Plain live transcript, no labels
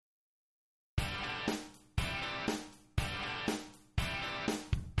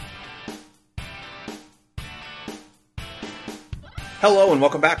Hello and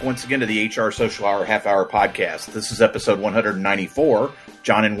welcome back once again to the HR Social Hour Half Hour Podcast. This is episode 194.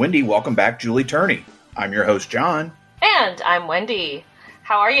 Jon and Wendy, welcome back. Julie Turney. I'm your host, Jon. And I'm Wendy.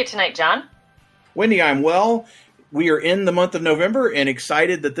 How are you tonight, Jon? Wendy, I'm well. We are in the month of November and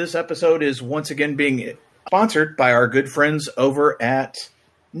excited that this episode is once again being sponsored by our good friends over at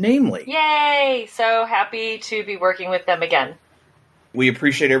Namely. Yay! So happy to be working with them again. We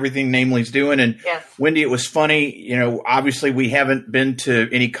appreciate everything Namely's doing. And yes. Wendy, it was funny. You know, obviously we haven't been to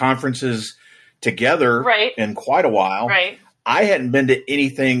any conferences together in quite a while. Right. I hadn't been to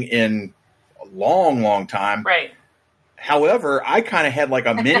anything in a long, long time. Right. However, I kind of had like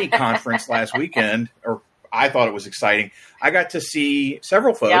a mini conference last weekend, or I thought it was exciting. I got to see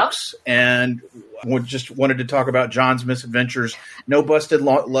several folks and just wanted to talk about Jon's misadventures. No busted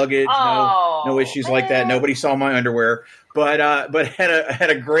luggage, no issues like that. Nobody saw my underwear. But had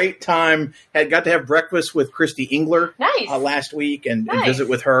a great time. Got to have breakfast with Christy Engler last week and visit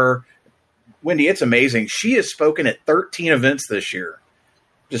with her. Wendy, it's amazing. She has spoken at 13 events this year.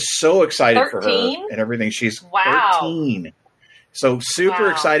 Just so excited for her and everything. She's 13. So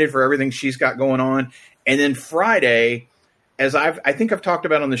super excited for everything she's got going on. And then Friday, as I think I've talked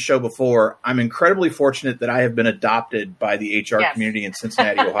about on the show before, I'm incredibly fortunate that I have been adopted by the HR community in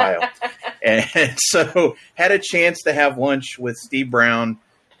Cincinnati, Ohio. And so had a chance to have lunch with Steve Brown,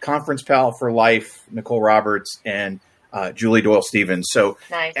 Conference Pal for Life, Nicole Roberts, and Julie Doyle-Stevens. So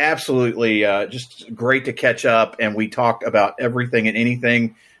absolutely just great to catch up. And we talked about everything and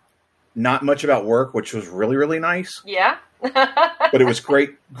anything, not much about work, which was really, really nice. Yeah. But it was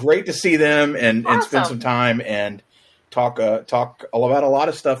great to see them and spend some time and talk all about a lot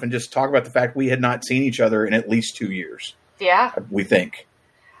of stuff and just talk about the fact we had not seen each other in at least 2 years. Yeah. We think.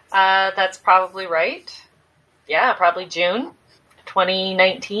 That's probably right. Yeah, probably June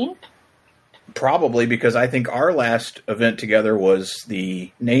 2019. Probably because I think our last event together was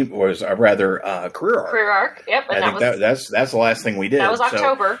Career Arc. Career Arc. Yep. And I think that's the last thing we did. That was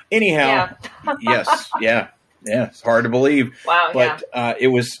October. So, anyhow, yes, yeah. It's hard to believe. Wow. But it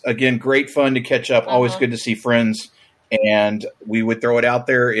was again great fun to catch up. Always good to see friends. And we would throw it out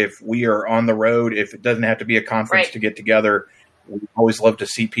there if we are on the road. If it doesn't have to be a conference to get together, we always love to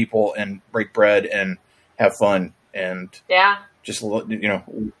see people and break bread and have fun and just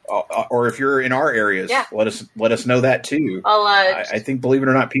or if you're in our areas, let us know that too. I think, believe it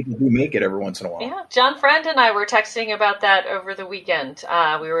or not, people do make it every once in a while. Yeah, John Friend and I were texting about that over the weekend.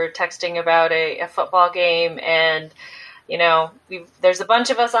 We were texting about a football game, and there's a bunch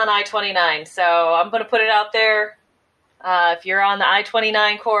of us on I-29, so I'm going to put it out there. If you're on the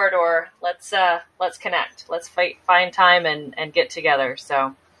I-29 corridor, let's connect. Let's find time and get together.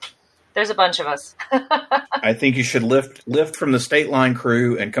 So there's a bunch of us. I think you should lift from the State Line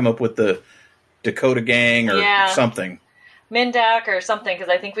crew and come up with the Dakota Gang or something. Mindak or something, because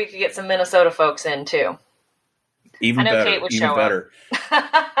I think we could get some Minnesota folks in too. Even I know better. Kate would even show better.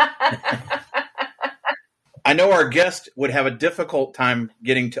 up. I know our guest would have a difficult time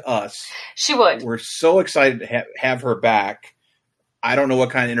getting to us. She would. We're so excited to have her back. I don't know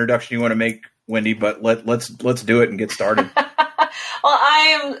what kind of introduction you want to make, Wendy, but let's do it and get started. Well,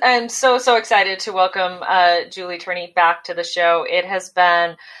 I am so excited to welcome Julie Turney back to the show. It has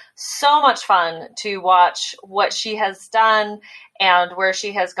been so much fun to watch what she has done and where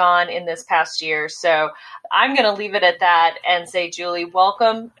she has gone in this past year. So I'm going to leave it at that and say, Julie,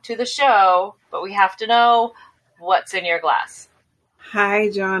 welcome to the show, but we have to know what's in your glass. Hi,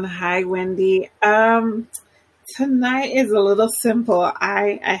 Jon. Hi, Wendy. Tonight is a little simple.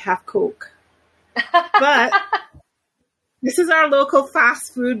 I have Coke, but this is our local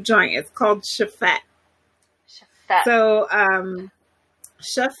fast food joint. It's called Chefette. So,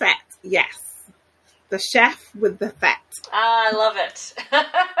 Chefette, yes. The chef with the fat. I love it.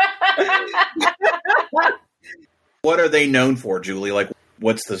 What are they known for, Julie? Like,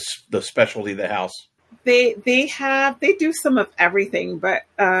 what's the specialty of the house? They do some of everything, but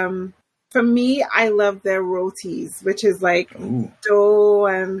for me, I love their rotis, which is like dough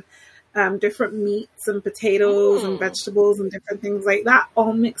and different meats and potatoes and vegetables and different things like that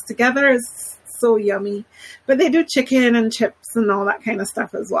all mixed together is so yummy. But they do chicken and chips and all that kind of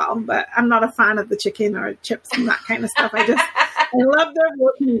stuff as well. But I'm not a fan of the chicken or chips and that kind of stuff. I love their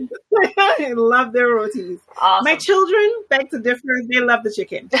rotis. I love their rotis. Awesome. My children beg to differ. They love the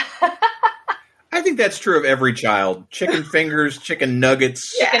chicken. I think that's true of every child. Chicken fingers, chicken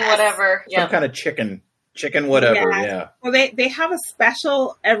nuggets. Chicken whatever. Some kind of chicken whatever, yeah. Well, they have a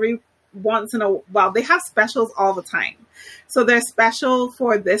special every once in a while. They have specials all the time. So their special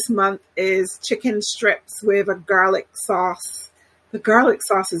for this month is chicken strips with a garlic sauce. The garlic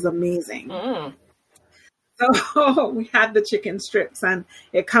sauce is amazing. So we had the chicken strips, and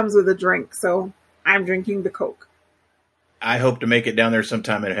it comes with a drink. So I'm drinking the Coke. I hope to make it down there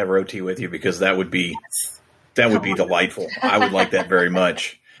sometime and have roti with you, because that would be delightful. I would like that very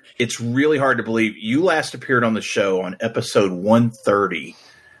much. It's really hard to believe you last appeared on the show on episode 130,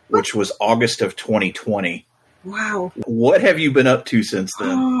 which was August of 2020. Wow. What have you been up to since then?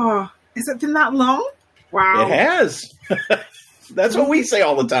 Oh, has it been that long? Wow. It has. That's what we say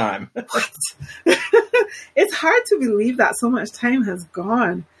all the time. What? It's hard to believe that so much time has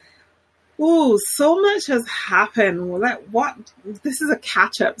gone. Oh, so much has happened. What? This is a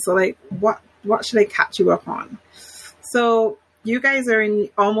catch up. So what should I catch you up on? So you guys are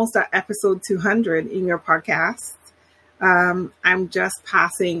almost at episode 200 in your podcast. I'm just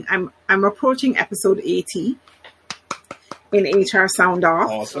passing. I'm approaching episode 80 in HR Sound Off.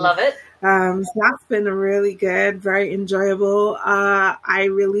 Awesome. Love it. So that's been really good, very enjoyable. I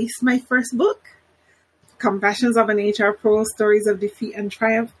released my first book, Confessions of an HR Pro, Stories of Defeat and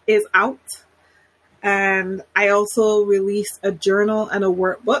Triumph, is out. And I also released a journal and a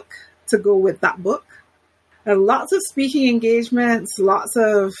workbook to go with that book. And lots of speaking engagements, lots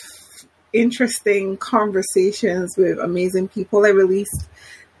of interesting conversations with amazing people. I released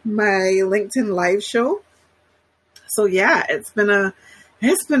my LinkedIn live show. So yeah, it's been a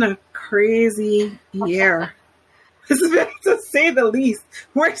crazy year. To say the least.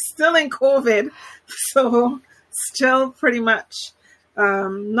 We're still in COVID, so still pretty much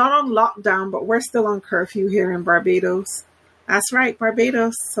not on lockdown, but we're still on curfew here in Barbados. That's right,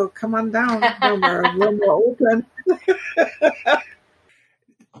 Barbados. So come on down. We're more open.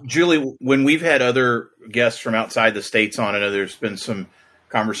 Julie, when we've had other guests from outside the States on, I know there's been some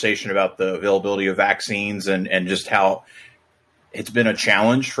conversation about the availability of vaccines and just how it's been a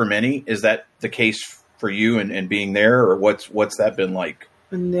challenge for many. Is that the case for you and being there, or what's that been like?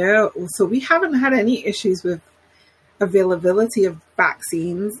 No, so we haven't had any issues with availability of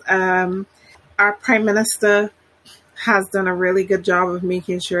vaccines. Our Prime Minister has done a really good job of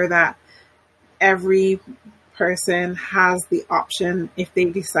making sure that every person has the option, if they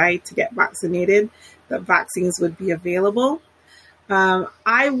decide to get vaccinated, that vaccines would be available.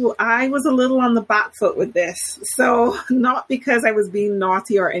 I was a little on the back foot with this. So not because I was being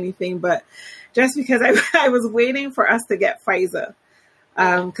naughty or anything, but just because I was waiting for us to get Pfizer.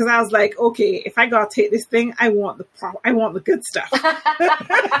 Because I was like, okay, if I gotta take this thing, I want the good stuff.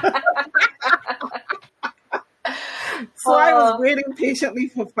 So I was waiting patiently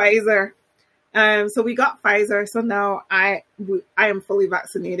for Pfizer. So we got Pfizer. So now I am fully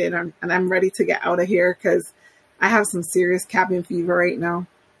vaccinated and I'm ready to get out of here because I have some serious cabin fever right now.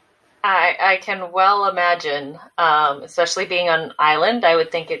 I can well imagine, especially being on an island. I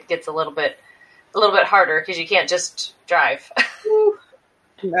would think it gets a little bit harder because you can't just drive.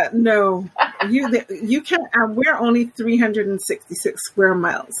 No, you can. We're only 366 square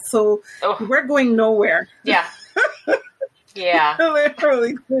miles, so we're going nowhere. Yeah, yeah,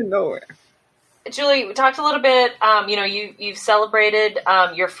 literally going nowhere. Julie, we talked a little bit. You've celebrated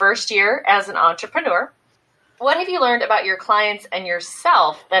your first year as an entrepreneur. What have you learned about your clients and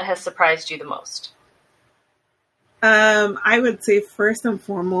yourself that has surprised you the most? I would say first and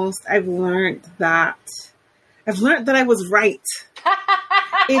foremost, I've learned that I was right.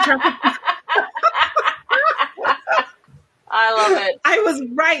 I love it. I was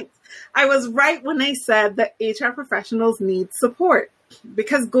right. I was right when I said that HR professionals need support,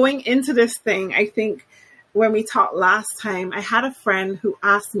 because going into this thing, I think when we talked last time, I had a friend who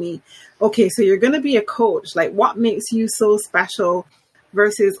asked me, okay, so you're going to be a coach. Like, what makes you so special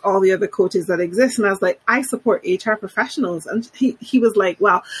versus all the other coaches that exist? And I was like, I support HR professionals. And he was like,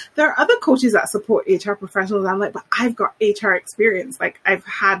 well, there are other coaches that support HR professionals. I'm like, but I've got HR experience. Like, I've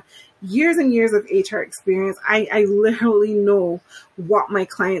had years and years of HR experience. I literally know what my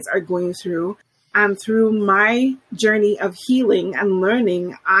clients are going through. And through my journey of healing and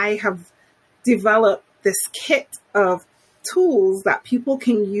learning, I have developed this kit of tools that people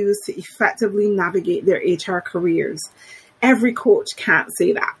can use to effectively navigate their HR careers. Every coach can't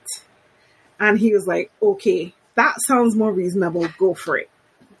say that. And he was like, okay, that sounds more reasonable. Go for it.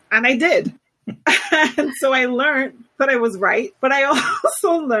 And I did. And so I learned that I was right. But I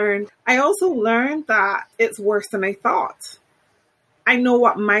also learned that it's worse than I thought. I know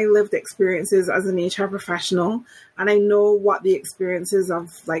what my lived experience is as an HR professional, and I know what the experiences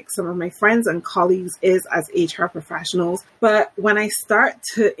of like some of my friends and colleagues is as HR professionals. But when I start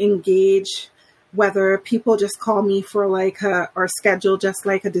to engage, whether people just call me for or schedule just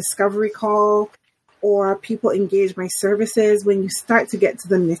like a discovery call, or people engage my services, when you start to get to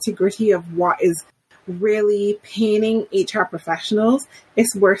the nitty gritty of what is really paining HR professionals,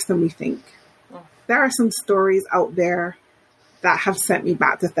 it's worse than we think. there are some stories out there that have sent me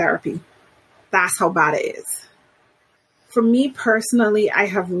back to therapy. That's how bad it is. For me personally, I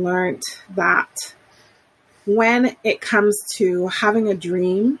have learned that when it comes to having a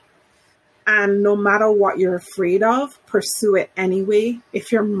dream, and no matter what you're afraid of, pursue it anyway.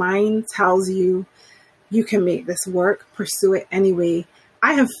 If your mind tells you you can make this work, pursue it anyway.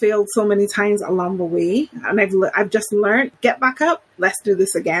 I have failed so many times along the way, and I've just learned, get back up, let's do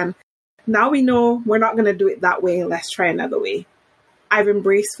this again. Now we know we're not going to do it that way. Let's try another way. I've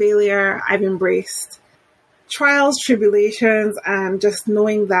embraced failure. I've embraced trials, tribulations, and just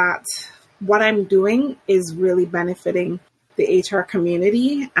knowing that what I'm doing is really benefiting the HR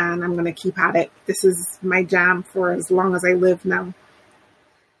community, and I'm going to keep at it. This is my jam for as long as I live now.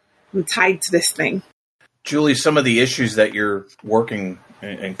 I'm tied to this thing. Julie, some of the issues that you're working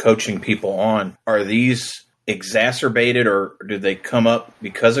and coaching people on, are these exacerbated, or do they come up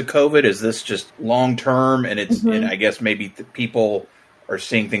because of COVID? Is this just long term, and it's and I guess maybe people are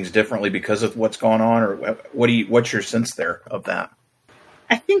seeing things differently because of what's going on, or what's your sense there of that?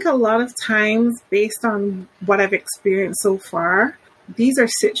 I think a lot of times, based on what I've experienced so far, these are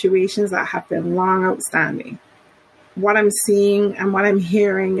situations that have been long outstanding. What I'm seeing and what I'm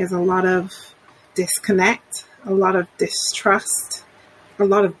hearing is a lot of disconnect, a lot of distrust, a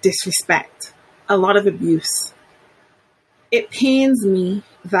lot of disrespect, a lot of abuse. It pains me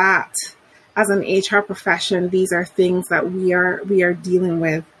that as an HR profession, these are things that we are dealing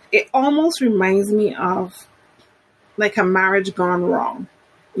with. It almost reminds me of like a marriage gone wrong.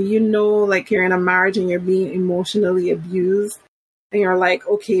 You know, like you're in a marriage and you're being emotionally abused, and you're like,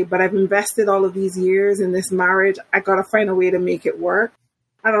 okay, but I've invested all of these years in this marriage. I got to find a way to make it work.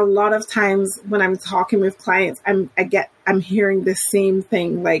 And a lot of times when I'm talking with clients, I'm hearing the same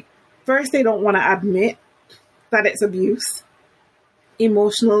thing. Like, first, they don't want to admit that it's abuse,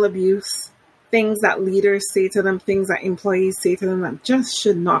 emotional abuse, things that leaders say to them, things that employees say to them that just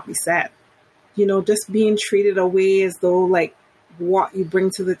should not be said. You know, just being treated away as though like what you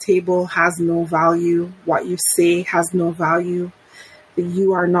bring to the table has no value, what you say has no value, that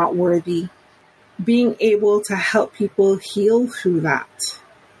you are not worthy. Being able to help people heal through that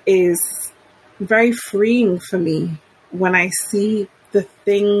is very freeing for me when I see the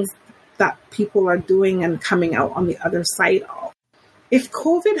things that people are doing and coming out on the other side of. If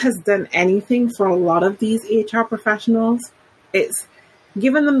COVID has done anything for a lot of these HR professionals, it's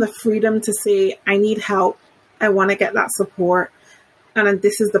given them the freedom to say, I need help. I want to get that support. And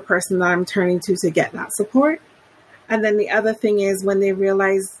this is the person that I'm turning to get that support. And then the other thing is when they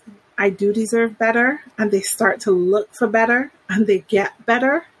realize I do deserve better and they start to look for better and they get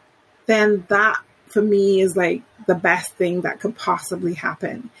better, then that for me is like the best thing that could possibly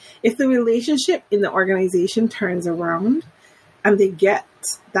happen. If the relationship in the organization turns around and they get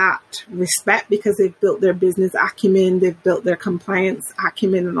that respect because they've built their business acumen, they've built their compliance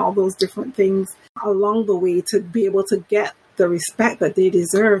acumen and all those different things along the way to be able to get the respect that they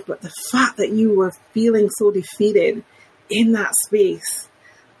deserve. But the fact that you were feeling so defeated in that space,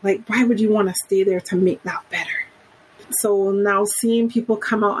 like, why would you want to stay there to make that better? So now seeing people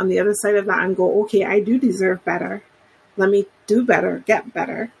come out on the other side of that and go, okay, I do deserve better. Let me do better, get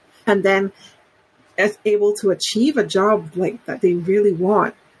better. And then is able to achieve a job like that they really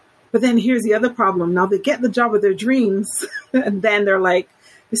want. But then here's the other problem. Now they get the job of their dreams and then they're like,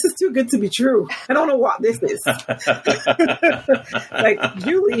 this is too good to be true. I don't know what this is. Like,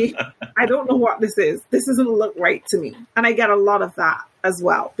 Julie, I don't know what this is. This doesn't look right to me. And I get a lot of that as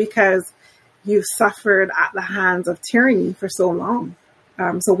well because you've suffered at the hands of tyranny for so long.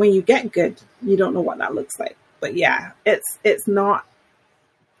 So when you get good, you don't know what that looks like. But yeah, it's not.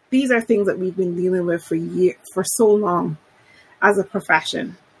 These are things that we've been dealing with for so long as a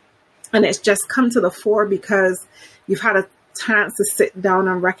profession. And it's just come to the fore because you've had a chance to sit down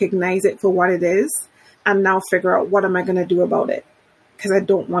and recognize it for what it is and now figure out what am I going to do about it, because I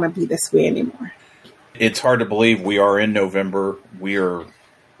don't want to be this way anymore. It's hard to believe we are in November. We are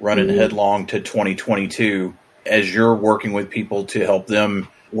running headlong to 2022. As you're working with people to help them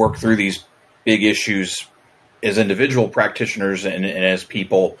work through these big issues as individual practitioners and as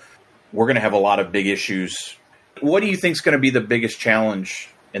people, we're going to have a lot of big issues. What do you think is going to be the biggest challenge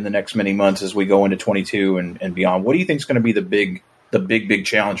in the next many months as we go into 22 and beyond? What do you think is going to be the big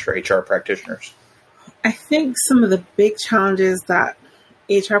challenge for HR practitioners? I think some of the big challenges that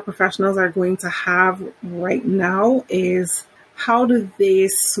HR professionals are going to have right now is how do they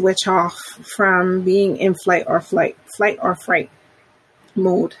switch off from being in flight or fright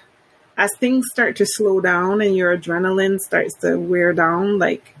mode? As things start to slow down and your adrenaline starts to wear down,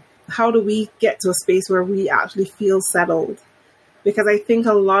 like, how do we get to a space where we actually feel settled? Because I think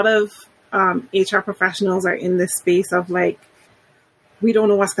a lot of HR professionals are in this space of like, we don't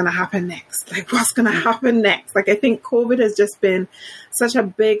know what's going to happen next. Like, what's going to happen next? Like, I think COVID has just been such a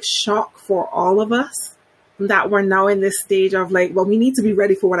big shock for all of us that we're now in this stage of like, well, we need to be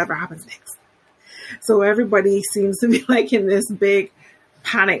ready for whatever happens next. So everybody seems to be like in this big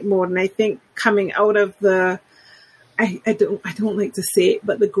panic mode. And I think coming out of the, I don't like to say it,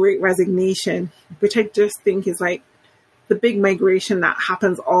 but the Great Resignation, which I just think is like the big migration that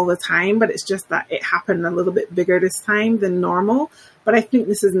happens all the time, but it's just that it happened a little bit bigger this time than normal. But I think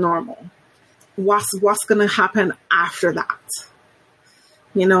this is normal. What's going to happen after that?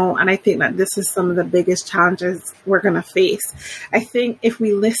 You know, and I think that this is some of the biggest challenges we're going to face. I think if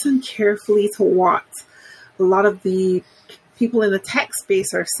we listen carefully to what a lot of the people in the tech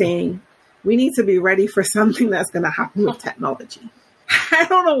space are saying, we need to be ready for something that's going to happen with technology. I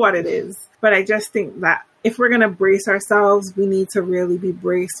don't know what it is, but I just think that if we're going to brace ourselves, we need to really be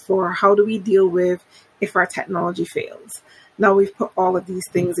braced for how do we deal with if our technology fails. Now we've put all of these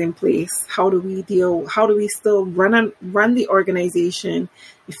things in place. How do we still run the organization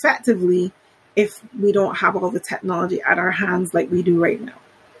effectively if we don't have all the technology at our hands like we do right now?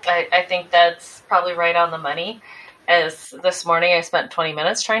 I think that's probably right on the money. As this morning, I spent 20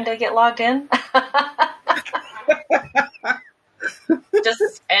 minutes trying to get logged in.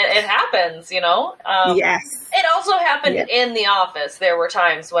 It happens, you know? Yes. It also happened in the office. There were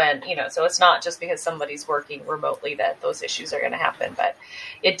times when, you know, so it's not just because somebody's working remotely that those issues are going to happen, but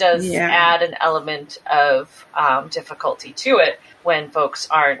it does add an element of difficulty to it when folks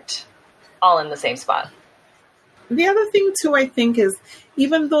aren't all in the same spot. The other thing, too, I think is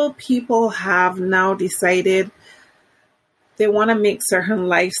even though people have now decided they want to make certain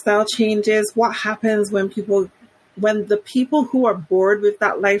lifestyle changes, what happens when the people who are bored with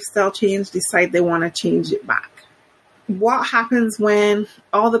that lifestyle change decide they want to change it back? What happens when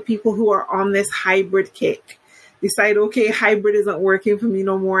all the people who are on this hybrid kick decide, okay, hybrid isn't working for me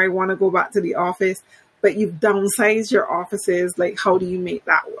no more, I want to go back to the office, but you've downsized your offices, like how do you make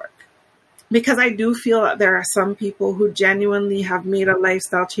that work? Because I do feel that there are some people who genuinely have made a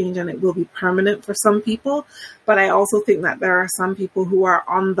lifestyle change and it will be permanent for some people. But I also think that there are some people who are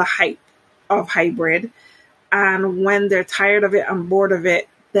on the hype of hybrid. And when they're tired of it and bored of it,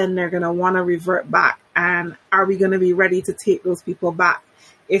 then they're going to want to revert back. And are we going to be ready to take those people back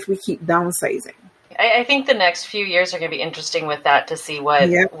if we keep downsizing? I think the next few years are going to be interesting with that to see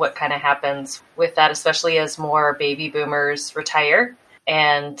what kind of happens with that, especially as more baby boomers retire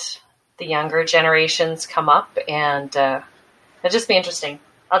and the younger generations come up, and it'll just be interesting.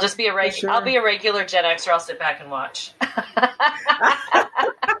 I'll just be I'll be a regular Gen Xer. I'll sit back and watch.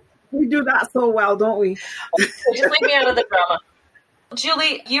 We do that so well, don't we? Just leave me out of the drama.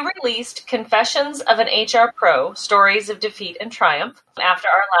 Julie, you released Confessions of an HR Pro, Stories of Defeat and Triumph after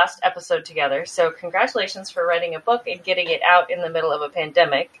our last episode together. So congratulations for writing a book and getting it out in the middle of a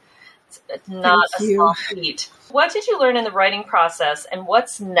pandemic. It's not a small feat. What did you learn in the writing process, and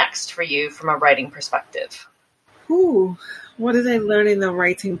what's next for you from a writing perspective? What did I learn in the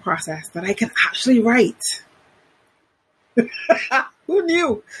writing process? That I can actually write. Who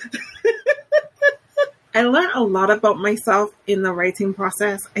knew? I learned a lot about myself in the writing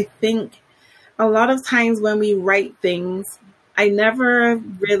process. I think a lot of times when we write things, I never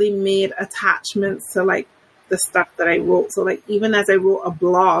really made attachments to like the stuff that I wrote. So like even as I wrote a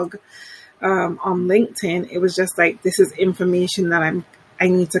blog on LinkedIn, it was just like, this is information that I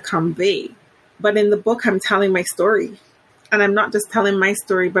need to convey. But in the book, I'm telling my story. And I'm not just telling my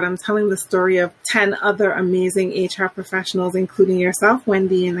story, but I'm telling the story of 10 other amazing HR professionals, including yourself,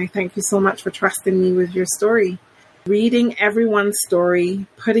 Wendy. And I thank you so much for trusting me with your story. Reading everyone's story,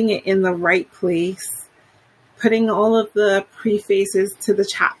 putting it in the right place, putting all of the prefaces to the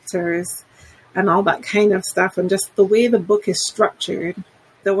chapters and all that kind of stuff. And just the way the book is structured.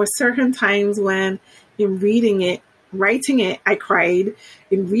 There were certain times when in writing it, I cried.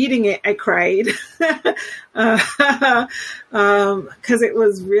 In reading it, I cried because it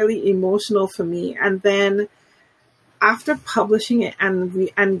was really emotional for me. And then after publishing it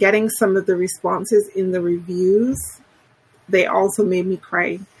and getting some of the responses in the reviews, they also made me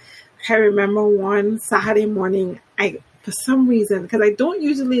cry. I remember one Saturday morning, for some reason, because I don't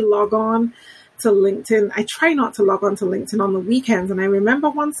usually log on to LinkedIn. I try not to log on to LinkedIn on the weekends. And I remember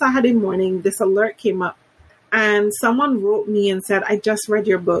one Saturday morning, this alert came up. And someone wrote me and said, I just read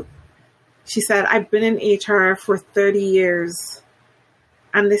your book. She said, I've been in HR for 30 years.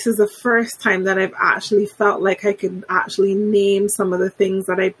 And this is the first time that I've actually felt like I could actually name some of the things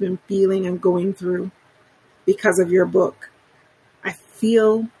that I've been feeling and going through because of your book. I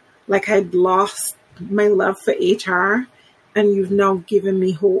feel like I'd lost my love for HR and you've now given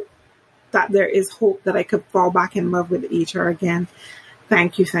me hope. that there is hope that I could fall back in love with HR again.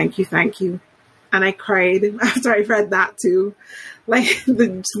 Thank you, thank you, thank you. And I cried after I read that too. Like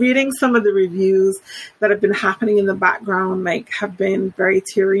reading some of the reviews that have been happening in the background, like have been very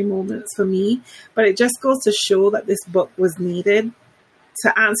teary moments for me. But it just goes to show that this book was needed.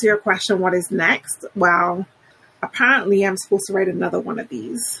 To answer your question, what is next? Well, apparently I'm supposed to write another one of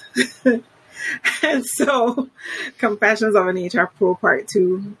these. And so Confessions of an HR Pro Part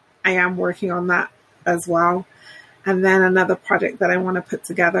 2, I am working on that as well. And then another project that I want to put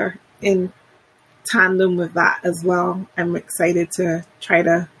together in tandem with that as well. I'm excited to try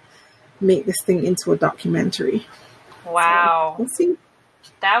to make this thing into a documentary. Wow. So we'll see.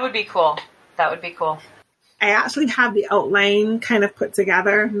 That would be cool. That would be cool. I actually have the outline kind of put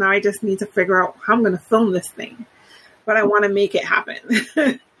together. Now I just need to figure out how I'm going to film this thing. But I want to make it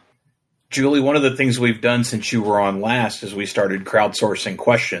happen. Julie, one of the things we've done since you were on last is we started crowdsourcing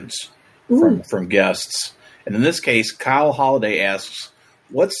questions from guests. And in this case, Kyle Holliday asks,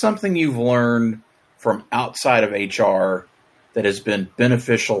 what's something you've learned from outside of HR that has been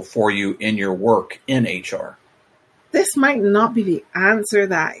beneficial for you in your work in HR? This might not be the answer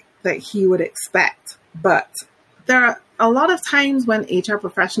that he would expect, but there are a lot of times when HR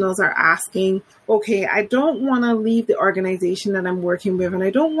professionals are asking, okay, I don't want to leave the organization that I'm working with, and I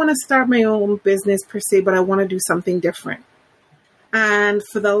don't want to start my own business per se, but I want to do something different. And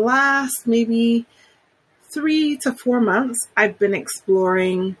for the last maybe 3 to 4 months, I've been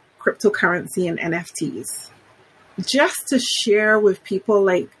exploring cryptocurrency and NFTs just to share with people,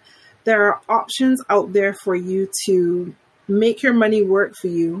 like, there are options out there for you to make your money work for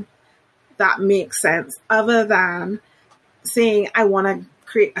you that makes sense, other than saying, I want to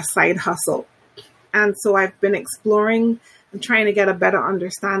create a side hustle. And so I've been exploring and trying to get a better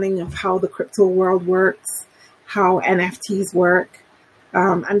understanding of how the crypto world works, how NFTs work,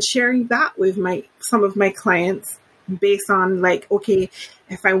 and sharing that with some of my clients based on, like, okay,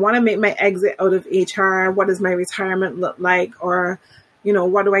 if I want to make my exit out of HR, what does my retirement look like? Or, you know,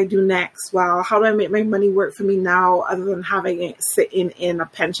 what do I do next? Well, how do I make my money work for me now other than having it sitting in a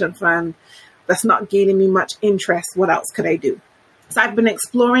pension fund that's not gaining me much interest? What else could I do? So I've been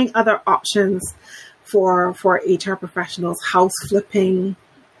exploring other options for HR professionals, house flipping,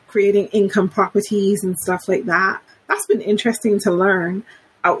 creating income properties and stuff like that. That's been interesting to learn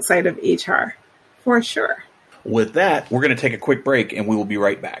outside of HR, for sure. With that, we're going to take a quick break and we will be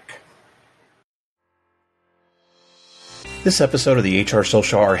right back. This episode of the HR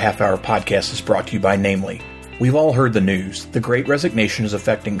Social Hour Half Hour Podcast is brought to you by Namely. We've all heard the news. The Great Resignation is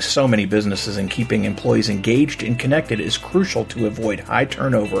affecting so many businesses, and keeping employees engaged and connected is crucial to avoid high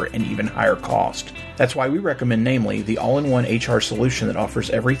turnover and even higher cost. That's why we recommend Namely, the all-in-one HR solution that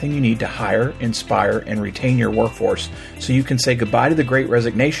offers everything you need to hire, inspire, and retain your workforce, so you can say goodbye to the Great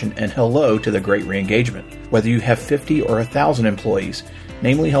Resignation and hello to the Great Reengagement. Whether you have 50 or 1,000 employees,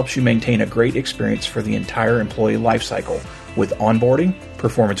 Namely helps you maintain a great experience for the entire employee lifecycle, with onboarding,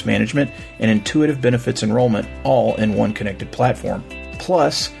 performance management, and intuitive benefits enrollment all in one connected platform.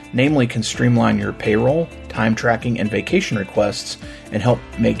 Plus, Namely can streamline your payroll, time tracking, and vacation requests and help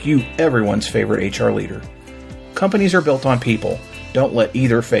make you everyone's favorite HR leader. Companies are built on people. Don't let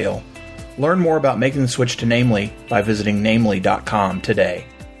either fail. Learn more about making the switch to Namely by visiting namely.com today.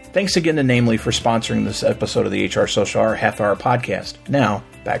 Thanks again to Namely for sponsoring this episode of the HR Social Hour Half Hour Podcast. Now,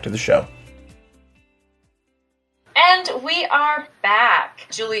 back to the show. And we are back.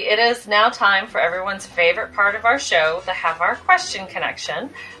 Julie, it is now time for everyone's favorite part of our show, the Half Hour Question Connection.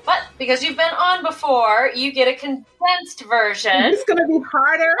 But because you've been on before, you get a condensed version. It's going to be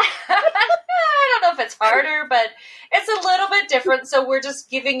harder. I don't know if it's harder, but it's a little bit different. So we're just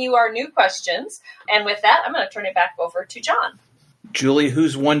giving you our new questions. And with that, I'm going to turn it back over to Jon. Julie,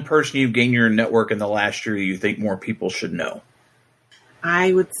 who's one person you've gained your network in the last year you think more people should know?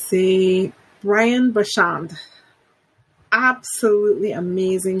 I would say Brian Bashand. Absolutely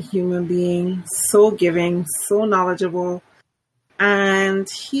amazing human being, so giving, so knowledgeable. And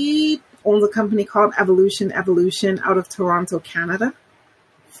he owns a company called Evolution out of Toronto, Canada.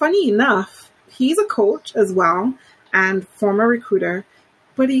 Funny enough, he's a coach as well and former recruiter,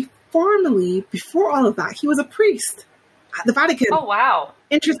 but he formerly, before all of that, he was a priest at the Vatican. Oh, wow.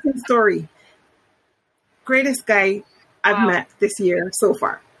 Interesting story. Greatest guy I've met this year so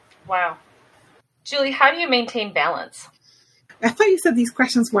far. Wow. Julie, how do you maintain balance? I thought you said these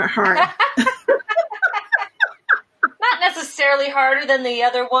questions weren't hard. Not necessarily harder than the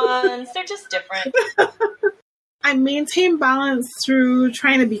other ones. They're just different. I maintain balance through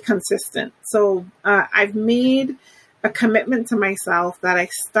trying to be consistent. So I've made a commitment to myself that I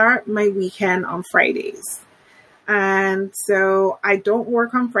start my weekend on Fridays. And so I don't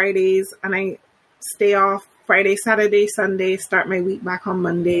work on Fridays, and I stay off Friday, Saturday, Sunday, start my week back on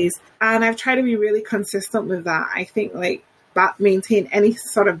Mondays. And I've tried to be really consistent with that. I think like maintain any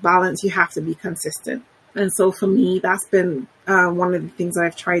sort of balance, you have to be consistent. And so for me, that's been one of the things that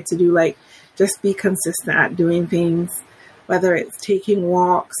I've tried to do, like just be consistent at doing things, whether it's taking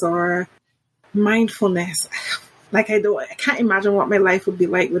walks or mindfulness. Like I can't imagine what my life would be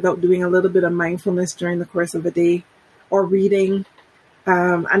like without doing a little bit of mindfulness during the course of a day, or reading.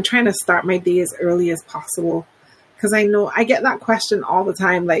 I'm trying to start my day as early as possible, because I know I get that question all the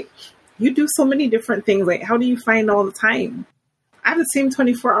time. Like, you do so many different things. Like, how do you find all the time? I have the same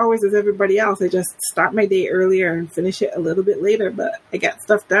 24 hours as everybody else. I just start my day earlier and finish it a little bit later, but I get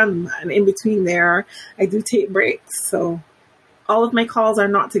stuff done. And in between there, I do take breaks. So all of my calls are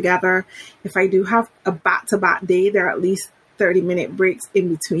not together. If I do have a back-to-back day, there are at least 30-minute breaks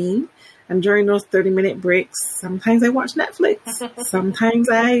in between. And during those 30-minute breaks, sometimes I watch Netflix. Sometimes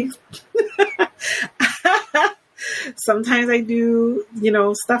sometimes I do,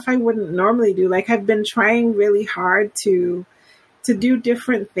 stuff I wouldn't normally do. Like, I've been trying really hard to do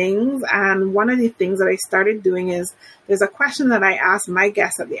different things. And one of the things that I started doing is, there's a question that I ask my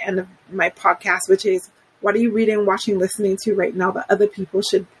guests at the end of my podcast, which is, what are you reading, watching, listening to right now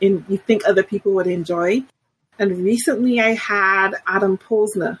that you think other people would enjoy? And recently I had Adam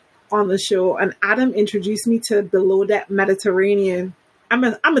Posner on the show, and Adam introduced me to Below Deck Mediterranean. I'm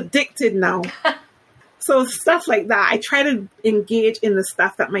addicted now. So stuff like that. I try to engage in the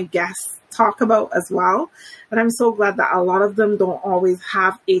stuff that my guests talk about as well. And I'm so glad that a lot of them don't always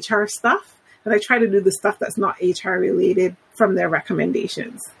have HR stuff. And I try to do the stuff that's not HR related from their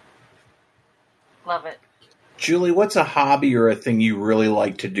recommendations. Love it. Julie, what's a hobby or a thing you really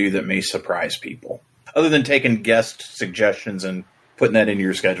like to do that may surprise people? Other than taking guest suggestions and putting that into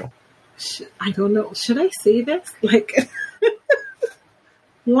your schedule. I don't know. Should I say this? Like,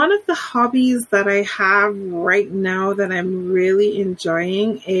 one of the hobbies that I have right now that I'm really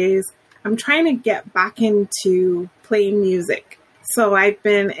enjoying is I'm trying to get back into playing music. So I've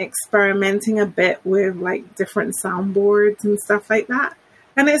been experimenting a bit with like different soundboards and stuff like that.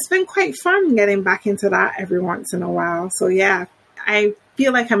 And it's been quite fun getting back into that every once in a while. So yeah, I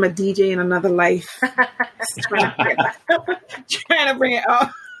feel like I'm a DJ in another life. trying to bring it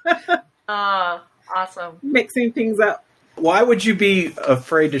up. Awesome. Mixing things up. Why would you be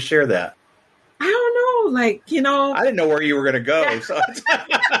afraid to share that? I don't know. Like, I didn't know where you were going to go. So.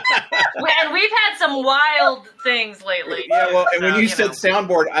 And we've had some wild things lately. Yeah, well, and when you said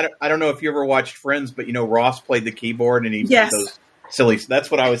soundboard, I don't know if you ever watched Friends, but Ross played the keyboard and he played those silly.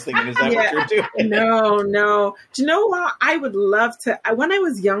 That's what I was thinking. Is that what you're doing? No. Do you know what? I would love to. When I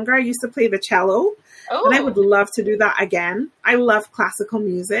was younger, I used to play the cello. Oh. And I would love to do that again. I love classical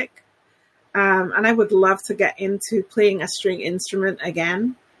music. And I would love to get into playing a string instrument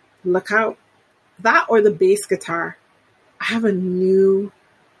again. Look out. That or the bass guitar. I have a new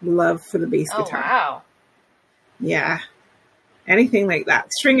love for the bass guitar. Wow. Yeah. Anything like that.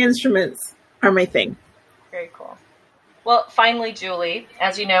 String instruments are my thing. Very cool. Well, finally, Julie,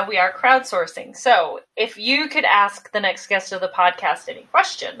 as you know, we are crowdsourcing. So if you could ask the next guest of the podcast any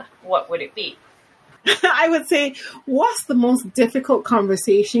question, what would it be? I would say, what's the most difficult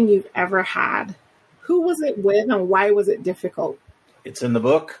conversation you've ever had? Who was it with and why was it difficult? It's in the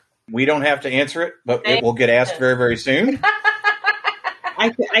book. We don't have to answer it, but it will get asked very, very soon.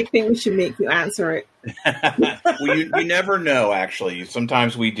 I think we should make you answer it. Well, you never know, actually.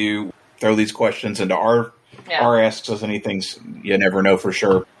 Sometimes we do throw these questions into our Asks Us Anything. You never know for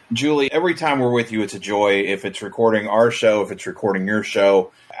sure. Julie, every time we're with you, it's a joy. If it's recording our show, if it's recording your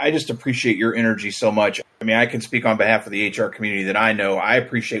show, I just appreciate your energy so much. I mean, I can speak on behalf of the HR community that I know. I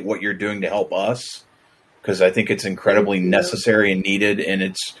appreciate what you're doing to help us because I think it's incredibly necessary and needed, and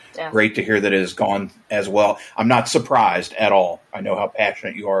it's great to hear that it has gone as well. I'm not surprised at all. I know how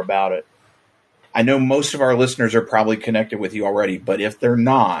passionate you are about it. I know most of our listeners are probably connected with you already, but if they're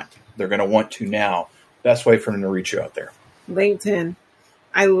not, they're going to want to now. Best way for them to reach you out there. LinkedIn.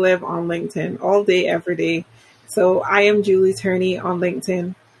 I live on LinkedIn all day, every day. So I am Julie Turney on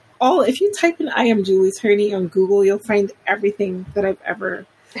LinkedIn. If you type in I am Julie Turney on Google, you'll find everything that I've ever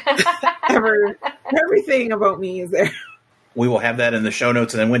everything about me is there. We will have that in the show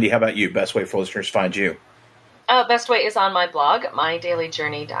notes. And then Wendy, how about you? Best way for listeners to find you? Best way is on my blog,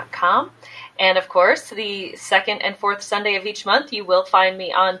 mydailyjourney.com. And of course, the second and fourth Sunday of each month, you will find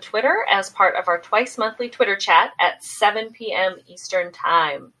me on Twitter as part of our twice monthly Twitter chat at 7 p.m. Eastern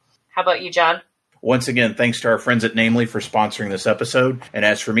Time. How about you, John? Once again, thanks to our friends at Namely for sponsoring this episode. And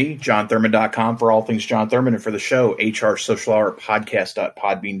as for me, JohnThurman.com for all things John Thurman. And for the show,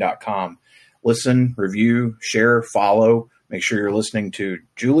 HRSocialHourPodcast.podbean.com. listen, review, share, follow. Make sure you're listening to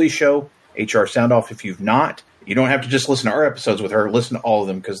Julie's show, HR Sound Off. If you've not, you don't have to just listen to our episodes with her. Listen to all of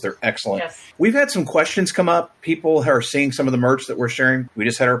them because they're excellent. Yes. We've had some questions come up. People are seeing some of the merch that we're sharing. We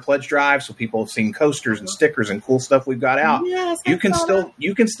just had our pledge drive, so people have seen coasters and stickers and cool stuff we've got out. Yes, you can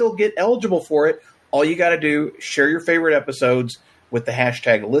still get eligible for it. All you got to do, share your favorite episodes with the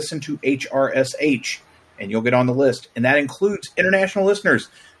hashtag #ListenToHRSH, and you'll get on the list. And that includes international listeners,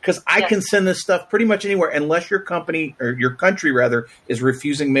 because I can send this stuff pretty much anywhere unless your company, or your country rather, is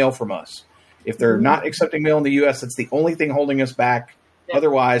refusing mail from us. If they're not accepting mail in the U.S., it's the only thing holding us back. Yep.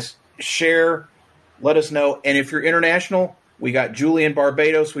 Otherwise, share, let us know. And if you're international, we got Julie in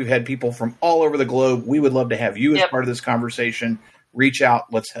Barbados. We've had people from all over the globe. We would love to have you as part of this conversation. Reach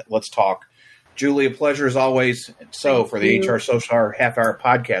out. Let's talk. Julie, a pleasure as always. So for the HR Social Hour Half Hour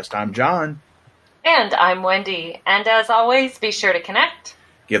Podcast, I'm Jon. And I'm Wendy. And as always, be sure to connect,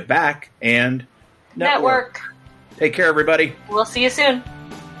 give back, and network. Network. Take care, everybody. We'll see you soon.